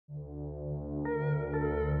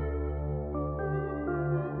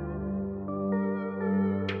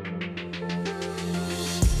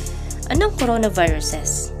Anong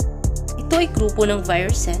coronaviruses? Ito ay grupo ng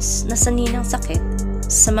viruses na sanhi ng sakit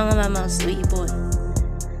sa mga mammals o ibon.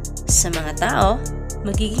 Sa mga tao,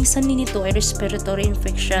 magiging sanhi nito ay respiratory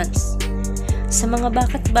infections. Sa mga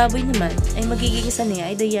baka at baboy naman ay magiging sanhi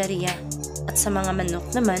ay diarrhea. At sa mga manok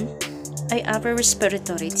naman ay upper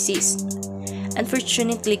respiratory disease.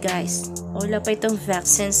 Unfortunately guys, wala pa itong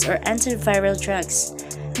vaccines or antiviral drugs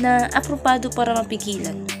na aprobado para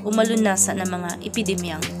mapigilan o malunasan ng mga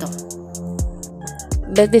epidemyang ito.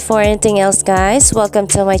 But before anything else guys, welcome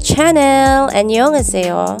to my channel!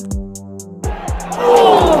 Annyeonghaseyo!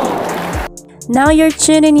 Now you're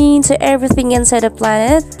tuning in to everything inside the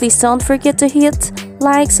planet. Please don't forget to hit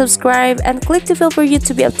like, subscribe, and click the bell for you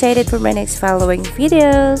to be updated for my next following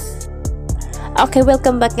videos. Okay,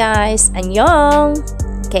 welcome back guys! Annyeong!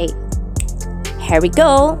 Okay, here we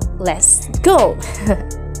go! Let's go!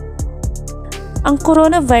 Ang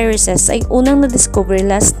coronaviruses ay unang na-discover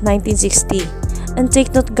last 1960. And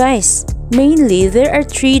take note guys, mainly there are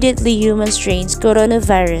 3 deadly human strains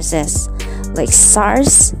coronaviruses like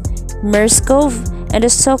SARS, MERS-CoV, and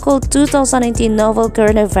the so-called 2019 novel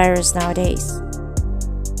coronavirus nowadays.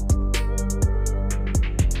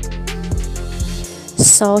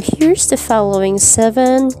 So here's the following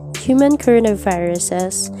 7 human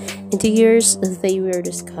coronaviruses in the years they were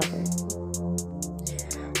discovered.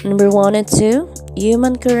 Number 1 and 2.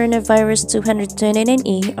 Human coronavirus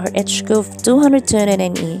 229E or HCoV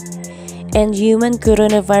 229E and human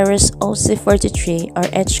coronavirus OC43 or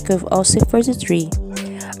HCoV OC43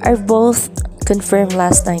 are both confirmed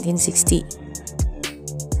last 1960.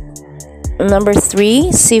 Number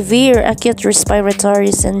 3, severe acute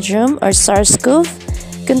respiratory syndrome or SARS-CoV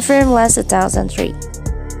confirmed last 2003.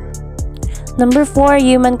 Number 4,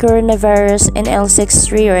 human coronavirus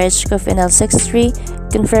NL63 or HCoV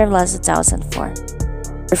NL63 confirmed last 2004.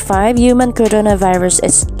 Number 5, human coronavirus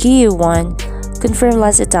SQ1 confirmed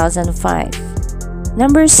last 2005.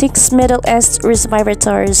 Number 6, Middle East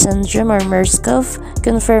respiratory syndrome or MERS-CoV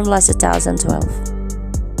confirmed last 2012.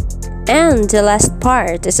 And the last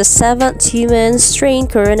part is the 7th human strain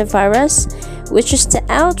coronavirus, which is the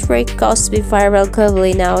outbreak caused by viral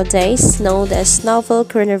globally nowadays, known as novel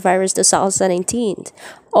coronavirus 2019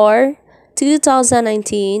 or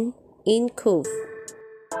 2019 nCoV.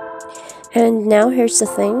 And now here's the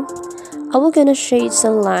thing, I will gonna shed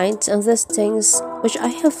some light on these things which I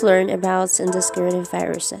have learned about in these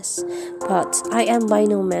coronaviruses, but I am by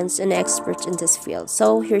no means an expert in this field,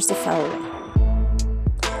 so here's the following.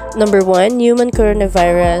 Number 1, human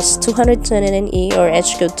coronavirus 229E or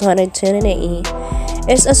HCoV 229E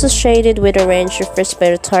is associated with a range of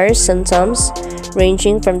respiratory symptoms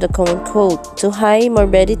ranging from the common cold to high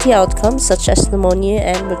morbidity outcomes such as pneumonia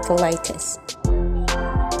and bronchitis.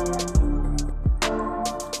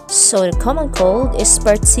 So the common cold is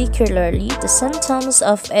particularly the symptoms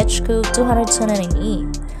of HCoV 229E.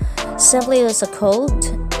 Simply as a cold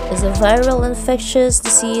is a viral infectious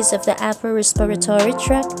disease of the upper respiratory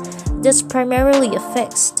tract that primarily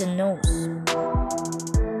affects the nose.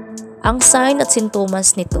 Ang sign at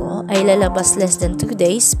sintomas nito ay lalabas less than 2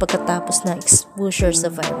 days pagkatapos ng exposure sa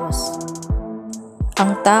virus.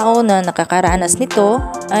 Ang tao na nakakaranas nito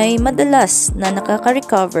ay madalas na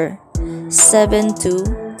nakaka-recover 7 to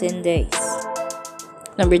 10 days.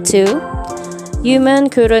 Number 2, human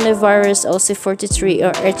coronavirus OC43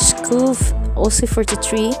 or HCoV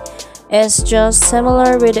OC43 is just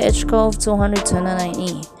similar with the HCoV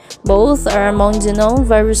 229E. Both are among the known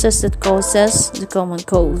viruses that causes the common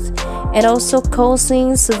cold and also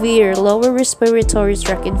causing severe lower respiratory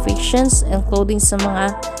tract infections including sa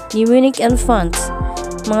mga pneumonic infants,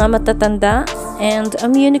 mga matatanda, and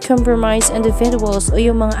immunocompromised individuals o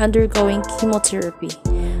yung mga undergoing chemotherapy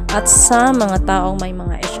at sa mga taong may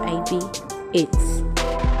mga HIV/AIDS.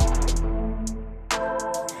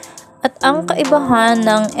 At ang kaibahan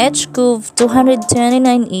ng HCoV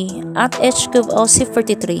 229E at HCoV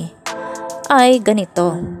OC43 ay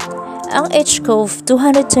ganito. Ang HCoV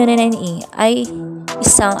 229E ay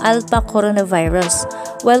isang alpha coronavirus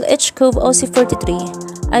while HCoV OC43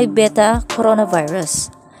 ay beta coronavirus.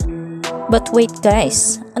 But wait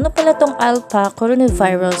guys, ano pala tong alpha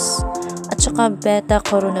coronavirus at saka beta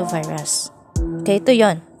coronavirus? Okay, ito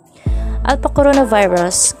yon. Alpha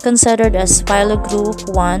coronavirus considered as phylogroup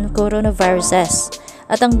 1 coronaviruses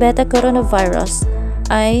at ang beta coronavirus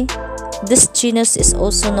ay this genus is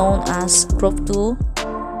also known as group 2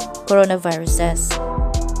 coronaviruses.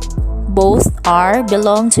 Both are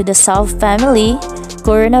belong to the subfamily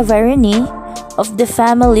Coronavirinae of the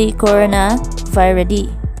family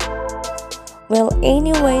Coronaviridae. Well,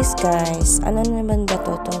 anyways guys, ano naman ba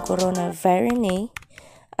to tong Coronavirinae?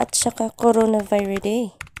 at saka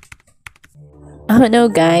coronavirus. Oh no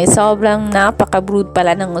guys, sobrang napaka-brood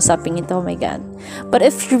pala ng usaping ito, oh my god. But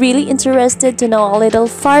if you're really interested to know a little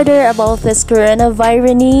further about this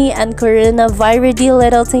coronavirus and coronavirus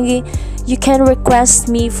little thingy, you can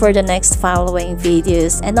request me for the next following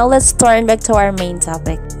videos. And now let's turn back to our main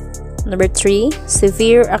topic. Number 3,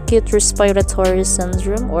 severe acute respiratory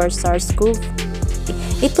syndrome or SARS-CoV.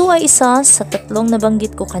 Ito ay isa sa tatlong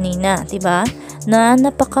nabanggit ko kanina, diba? Na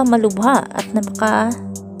napakamalubha at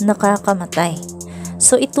nakakamatay.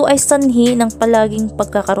 So ito ay sanhi ng palaging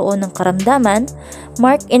pagkakaroon ng karamdaman,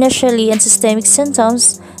 marked initially and systemic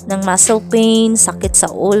symptoms ng muscle pain, sakit sa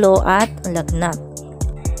ulo at lagnat.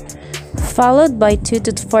 Followed by 2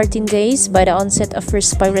 to 14 days by the onset of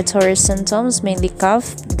respiratory symptoms, mainly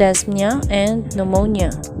cough, dyspnea, and pneumonia.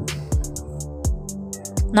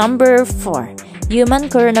 Number 4. Human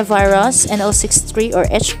coronavirus NL63 or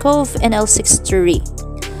HCoV NL63.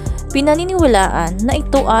 Pinaniniwalaan na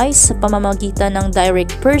ito ay sa pamamagitan ng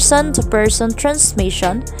direct person-to-person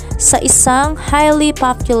transmission sa isang highly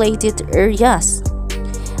populated areas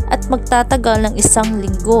at magtatagal ng 1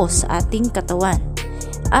 linggo sa ating katawan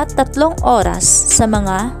at 3 oras sa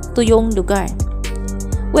mga tuyong lugar.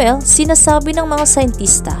 Well, sinasabi ng mga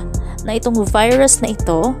sayentista na itong virus na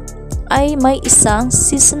ito ay may isang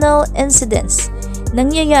seasonal incidence,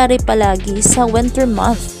 nangyayari palagi sa winter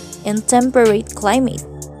month and temperate climate.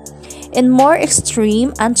 In more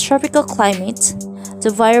extreme and tropical climates,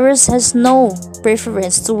 the virus has no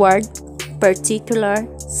preference toward particular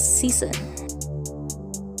season.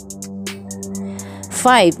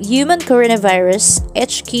 5. Human coronavirus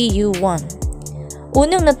HKU1.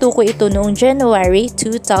 Unang natukoy ito noong January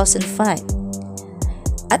 2005.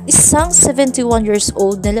 At isang 71 years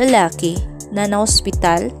old na lalaki na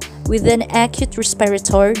na-hospital with an acute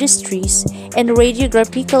respiratory distress and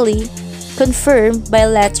radiographically confirmed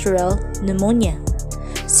bilateral pneumonia.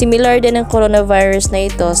 Similar din ang coronavirus na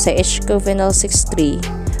ito sa HCoV-NL63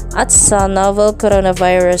 at sa novel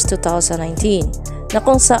coronavirus 2019 na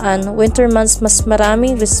kung saan winter months mas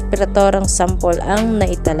maraming respiratorang sample ang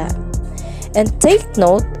naitala. And take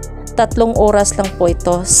note, 3 oras lang po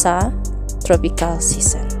ito sa tropical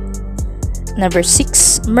season. Number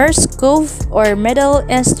 6. MERS-CoV or Middle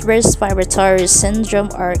East Respiratory Syndrome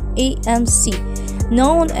or AMC,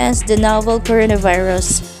 known as the novel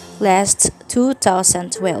coronavirus last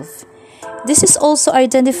 2012. This is also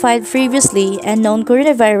identified previously and known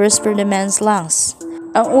coronavirus from the man's lungs.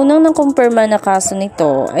 Ang unang nakumpirma na kaso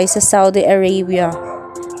nito ay sa Saudi Arabia.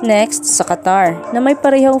 Next, sa Qatar, na may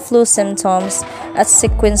parehong flu symptoms at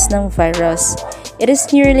sequence ng virus. It is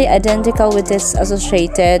nearly identical with this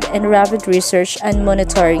associated and rapid research and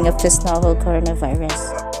monitoring of this novel coronavirus.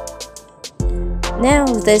 Now,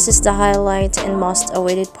 this is the highlight and most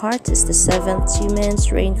awaited part is the 7th human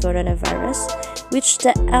strain coronavirus, which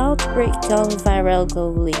the outbreak gone viral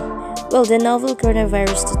globally. Well, the novel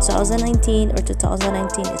coronavirus 2019 or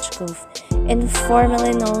 2019 HCoV,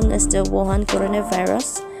 informally known as the Wuhan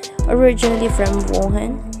coronavirus, originally from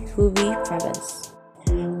Wuhan, Hubei province.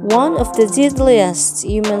 One of the deadliest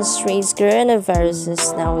human strain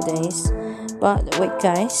coronaviruses nowadays. But wait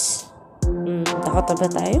guys, takot ba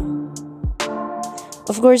tayo?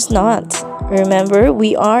 Of course not. Remember,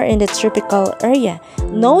 we are in the tropical area.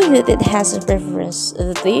 Knowing that it has a preference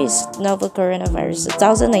of this novel coronavirus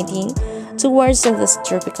 2019 towards this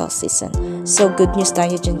tropical season. So good news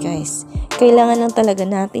tayo dyan guys. Kailangan lang talaga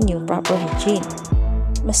natin yung proper hygiene.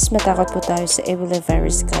 Mas matakot po tayo sa Ebola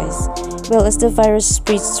virus guys. Well, as the virus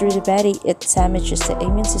spreads through the body, it damages the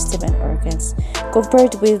immune system and organs.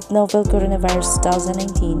 Compared with novel coronavirus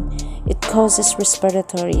 2019, it causes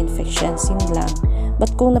respiratory infections, yun lang.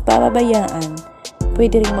 But kung napapabayaan,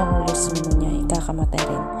 pwede rin mahulog sa pneumonia, ikakamatay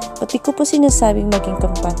rin. Pati ko po sinasabing maging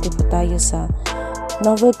kampante po tayo sa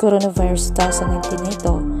novel coronavirus 2019 na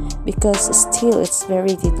ito because still it's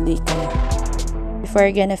very deadly kaya. Before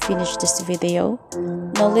we're gonna finish this video,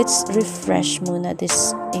 now let's refresh muna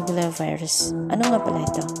this Ebola virus. Ano nga pala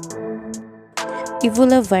ito?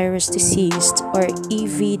 Ebola virus disease or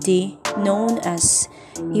EVD, known as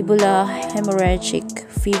Ebola hemorrhagic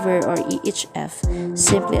fever or EHF,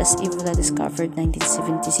 simply as Ebola discovered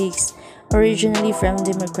 1976, originally from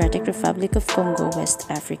Democratic Republic of Congo, West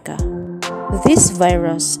Africa. This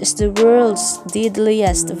virus is the world's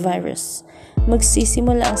deadliest virus.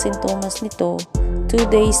 Magsisimula ang sintomas nito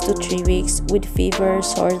 2 days to 3 weeks with fever,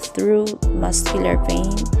 sore throat, muscular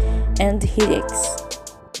pain, and headaches.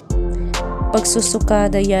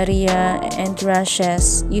 Pagsusuka, diarrhea, and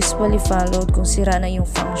rashes usually followed kung sira na yung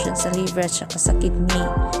function sa liver at saka sa kidney,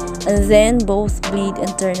 and then both bleed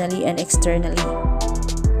internally and externally.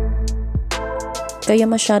 Kaya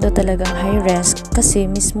masyado talagang high risk kasi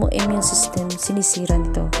mismo immune system sinisira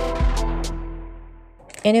nito.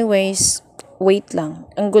 Anyways, wait lang.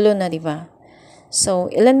 Ang gulo na, di ba? So,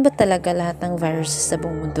 ilan ba talaga lahat ng viruses sa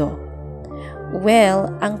buong mundo?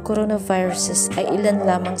 Well, ang coronaviruses ay ilan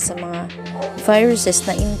lamang sa mga viruses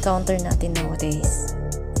na encounter natin nowadays.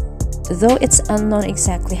 Though it's unknown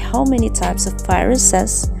exactly how many types of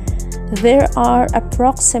viruses, there are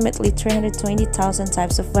approximately 320,000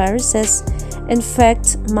 types of viruses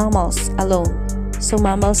infect mammals alone. So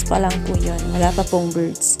mammals pa lang po yun, wala pa pong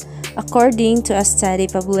birds. According to a study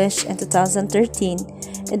published in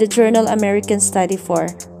 2013 in the journal American Study for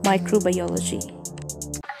Microbiology.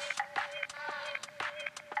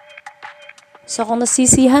 So kung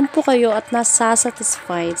nasisihan po kayo at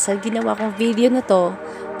nasasatisfied sa ginawa kong video na to,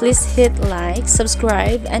 please hit like,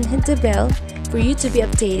 subscribe, and hit the bell for you to be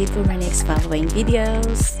updated for my next following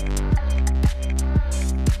videos.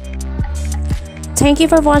 Thank you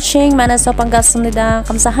for watching. Mana so panggasumnida,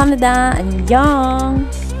 kamsahamnida, annyeong!